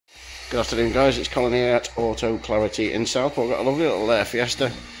Good afternoon guys, it's Colin here at Auto Clarity in Southport. We've got a lovely little Fiesta.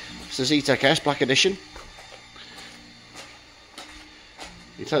 It's the ZETEC S Black Edition.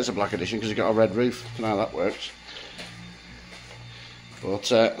 You tell it's a Black Edition because it's got a red roof. I don't know how that works. But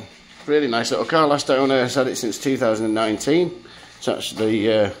really nice little car. Last owner has had it since 2019. It's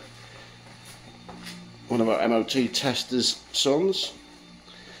actually one of our MOT tester's sons.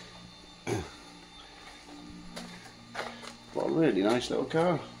 What a really nice little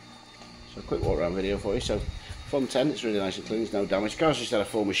car. So a quick walk around video for you. So front end, it's really nice and clean, there's no damage. Car's just had a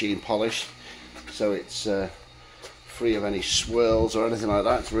full machine polish, so it's free of any swirls or anything like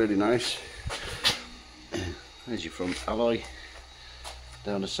that. It's really nice. There's your front alloy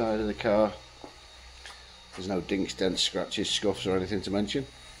down the side of the car. There's no dinks, dents, scratches, scuffs or anything to mention.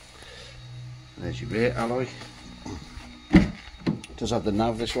 And there's your rear alloy. It does have the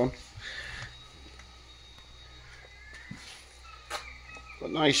nav, this one.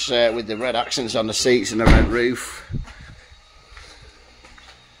 But nice with the red accents on the seats and the red roof.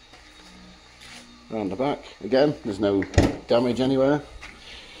 Around the back, again, there's no damage anywhere.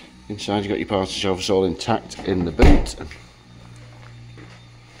 Inside you've got your parts and shelves all intact in the boot.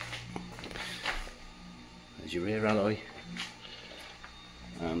 There's your rear alloy.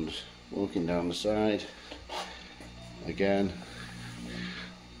 And walking down the side, again,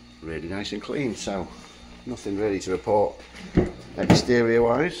 really nice and clean, so nothing really to report exterior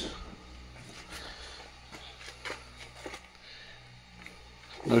wise.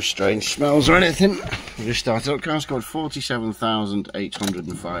 No strange smells or anything. We just started up. Car's got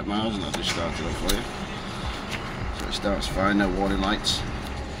 47,805 miles and I just started up for you. So it starts fine, no warning lights.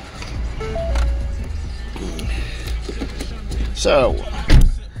 So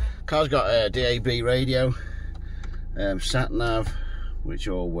car's got a DAB radio, sat nav, which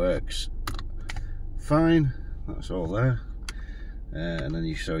all works fine. That's all there. And then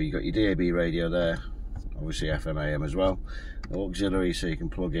you got your DAB radio there, obviously FM AM as well, the auxiliary, so you can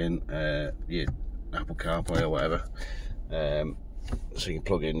plug in your Apple CarPlay or whatever, so you can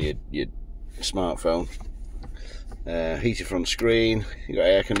plug in your smartphone. Heated front screen, you got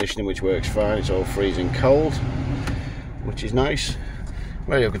air conditioning which works fine, it's all freezing cold, which is nice.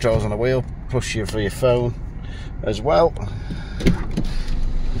 Radio controls on the wheel, push you for your phone as well.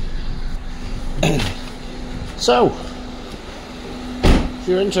 So if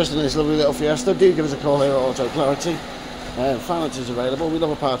you're interested in this lovely little Fiesta, do give us a call here at Auto Clarity. Finance is available. We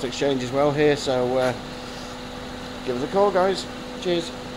love a part exchange as well here, so give us a call guys. Cheers.